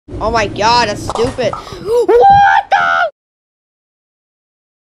Oh my god, that's stupid. What the?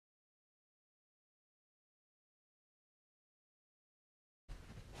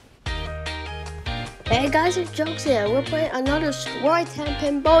 Hey guys, it's Joexian. We're playing another Strike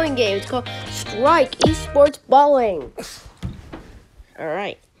 10-pin bowling game. It's called Strike eSports Bowling.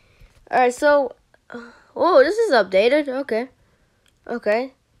 Alright, so... Oh, this is updated.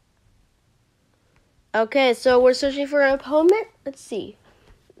 Okay, so we're searching for an opponent. Let's see.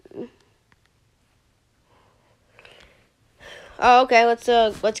 Oh, okay, let's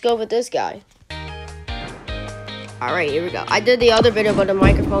go with this guy. Alright, here we go. I did the other video, but the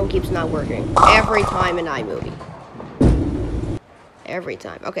microphone keeps not working. Every time in iMovie. Every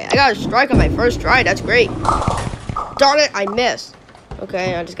time. Okay, I got a strike on my first try. That's great. Darn it, I missed.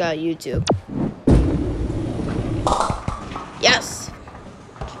 Okay, I just got a YouTube. Yes.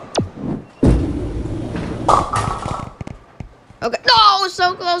 Okay. No,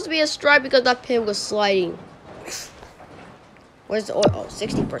 so close to be a strike because that pin was sliding. Where's the oil? Oh,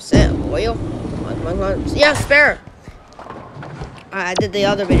 60% oil. Come on. Yeah, spare. I did the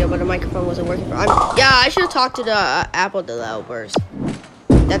other video, but the microphone wasn't working for. Yeah, I should have talked to the Apple developers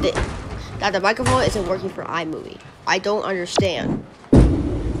that the microphone isn't working for iMovie. I don't understand.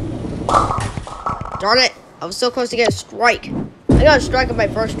 Darn it! I was so close to get a strike. I got a strike on my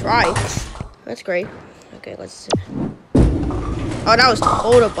first try. That's great. Okay, let's see. Oh, that was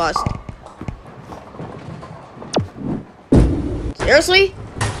total bust. Seriously?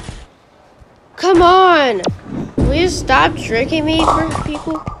 Come on! Will you stop tricking me for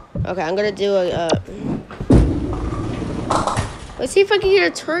people? Okay, I'm gonna do a, let's see if I can get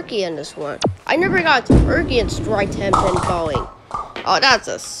a turkey in this one. I never got a turkey in Strike 10-pin bowling. Oh, that's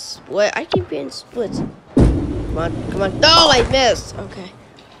a split. I keep getting splits. Come on. No, I missed. Okay.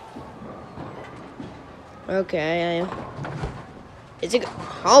 Is it?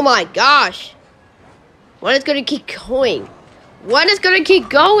 Oh my gosh. When is gonna keep going? When is gonna keep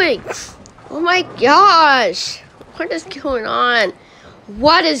going? Oh my gosh. What is going on?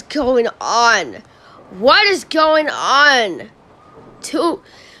 What is going on? What is going on?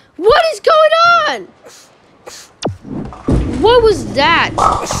 What is going on? What was that?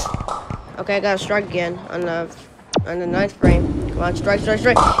 Okay, I got a strike again on the 9th frame. Come on, strike.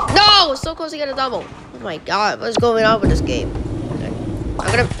 No, so close to get a double. Oh my god, what is going on with this game? Okay.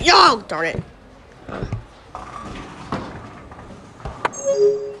 I'm gonna. Yo, darn it.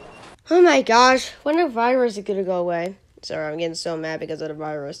 Oh my gosh, when the virus is gonna go away? Sorry, I'm getting so mad because of the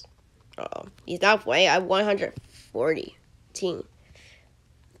virus. Uh-oh. He's not playing. I have 140 team.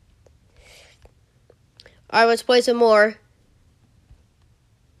 Alright, let's play some more.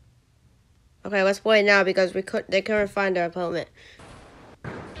 Okay, let's play now because they couldn't find our opponent.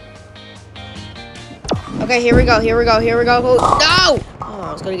 Okay, here we go. Oh, no! Oh,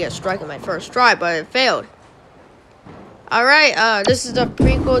 I was gonna get a strike on my first try, but it failed. Alright, this is the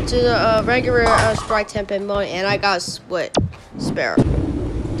prequel to the regular Strike 10-pin mode, and I got a split spare.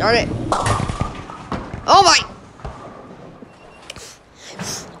 Darn it.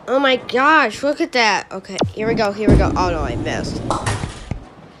 Oh my gosh, look at that. Okay, here we go. Oh no, I missed.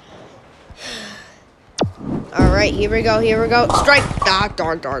 Alright, here we go. Strike. Ah,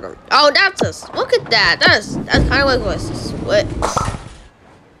 darn. Oh, look at that. That's kind of like a split.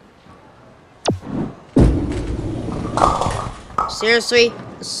 Seriously?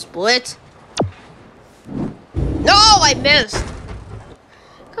 A split? No, I missed.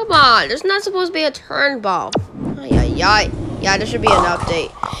 Come on, there's not supposed to be a turn ball. Ay. Yeah, there should be an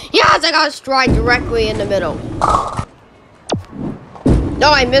update. Yes, I got a strike directly in the middle.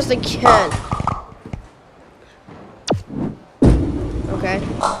 No, I missed again. Okay,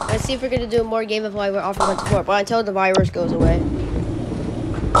 let's see if we're gonna do more game of life with offer 1 to 4, but until the virus goes away.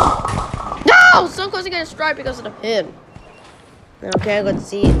 No, so close to get a strike because of the pin. Okay, let's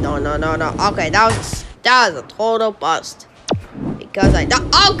see. No. Okay, that was a total bust. Because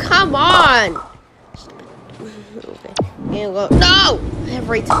oh, come on! Okay. No!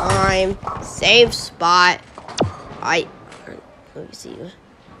 Every time. Same spot. Let me see.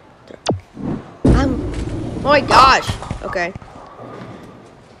 Oh my gosh. Okay.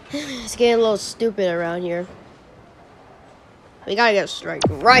 It's getting a little stupid around here. We gotta get a strike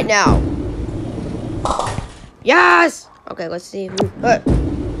right now. Yes! Okay, let's see. Come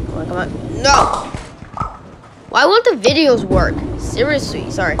on. No! Why won't the videos work? Seriously,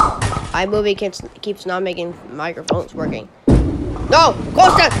 sorry. iMovie keeps not making microphones working. No!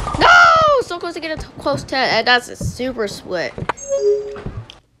 Close 10! No! So close to get a close 10. And that's a super split.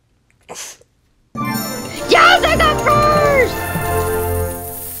 Yes! I got first!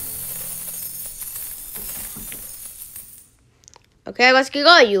 Okay, let's get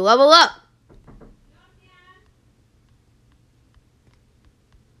going. You level up.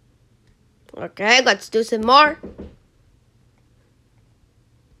 Okay, let's do some more.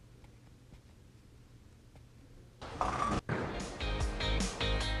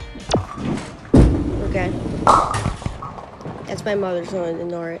 Okay. That's my mother, so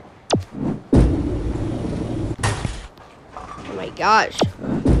ignore it. Oh my gosh.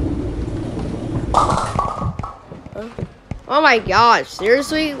 Huh? Oh my gosh,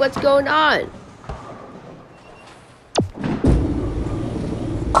 seriously? What's going on?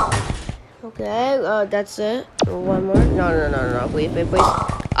 Okay, that's it. One more. No. Wait.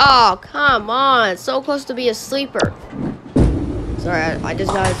 Oh, come on. So close to be a sleeper. Sorry, I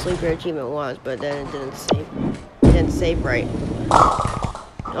just got a sleeper achievement once, but then it didn't save. It didn't save right.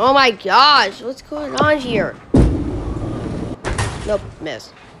 Oh my gosh, what's going on here? Nope,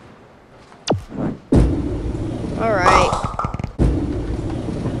 miss. Alright.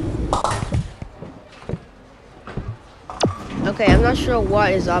 Okay, I'm not sure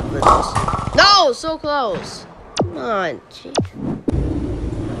what is up with this. No, so close. Come on, gee.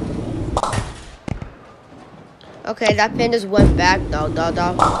 Okay, that pin just went back though.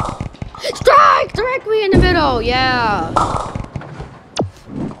 Strike! Directly in the middle, yeah.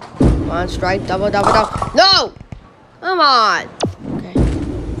 Come on, strike, double. No! Come on. Okay.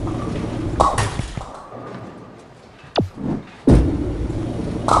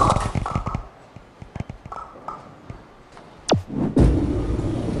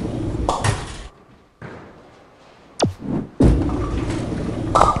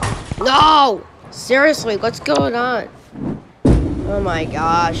 No! Seriously, what's going on? Oh my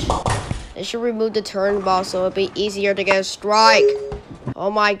gosh. They should remove the turn ball so it'd be easier to get a strike. Oh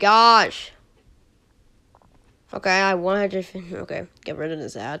my gosh. Okay, I 150. Okay, get rid of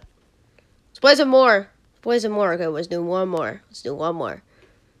this ad. Let's play some more. Okay, let's do one more.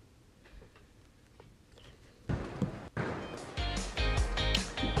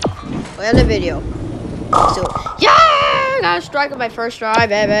 Play on the video. So, yeah! Got a strike on my first try,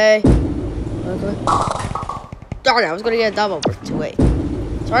 baby. Okay. Darn it, I was gonna get a double, but too late.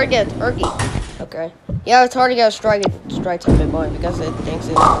 It's hard to get a turkey. Okay. Yeah, it's hard to get a strike type of bowling because it thinks it's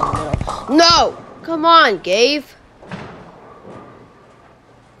in the middle. No! Come on, Gabe.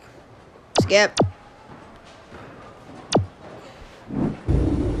 Skip.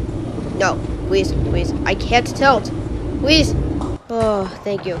 No, please. I can't tilt. Please. Oh,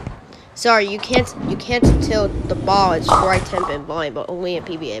 thank you. Sorry, you can't tilt the ball in strike temp in bowling, but only in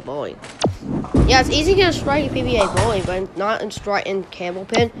PBA bowling. Yeah, it's easy to get a strike in PBA bowling, but not in strike in Campbell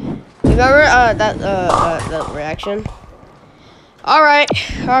pin. Remember that reaction? All right.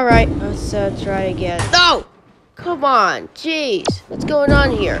 Let's try again. No, come on, jeez, what's going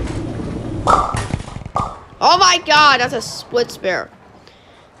on here? Oh my God, that's a split spare.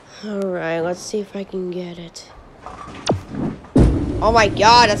 All right, let's see if I can get it. Oh my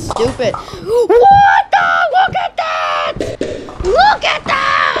God, that's stupid. What the? Look at that! Look at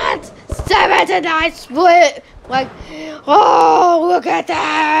that! 7 to 9 split. Like, oh, look at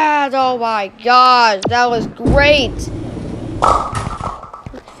that! Oh my gosh, that was great.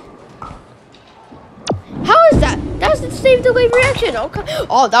 How is that? That was the same delay reaction. Okay.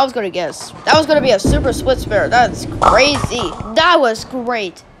 Oh, that was gonna be a super split spare. That's crazy. That was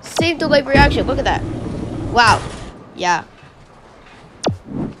great. Same delay reaction. Look at that. Wow. Yeah.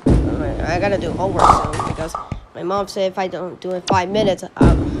 I gotta do homework soon because my mom said if I don't do it in 5 minutes,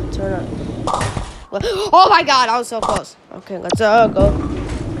 I'll turn on. Oh my God, I was so close. Okay, let's go.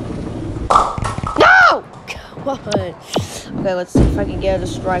 No! Come on. Okay, let's see if I can get a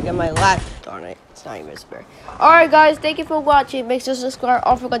strike on my last. Darn it, it's not even a spare. Alright guys, thank you for watching. Make sure to subscribe,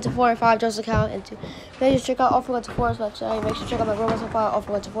 all for 4 and 5 just account, and make sure to check out all for 4's website. Make sure to check out my Roblox profile, all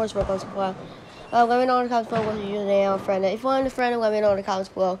for 4's Roblox profile. Let me know in the comments below what your username and friend. If you want a friend, let me know in the comments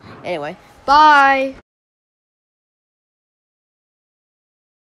below. Anyway, bye!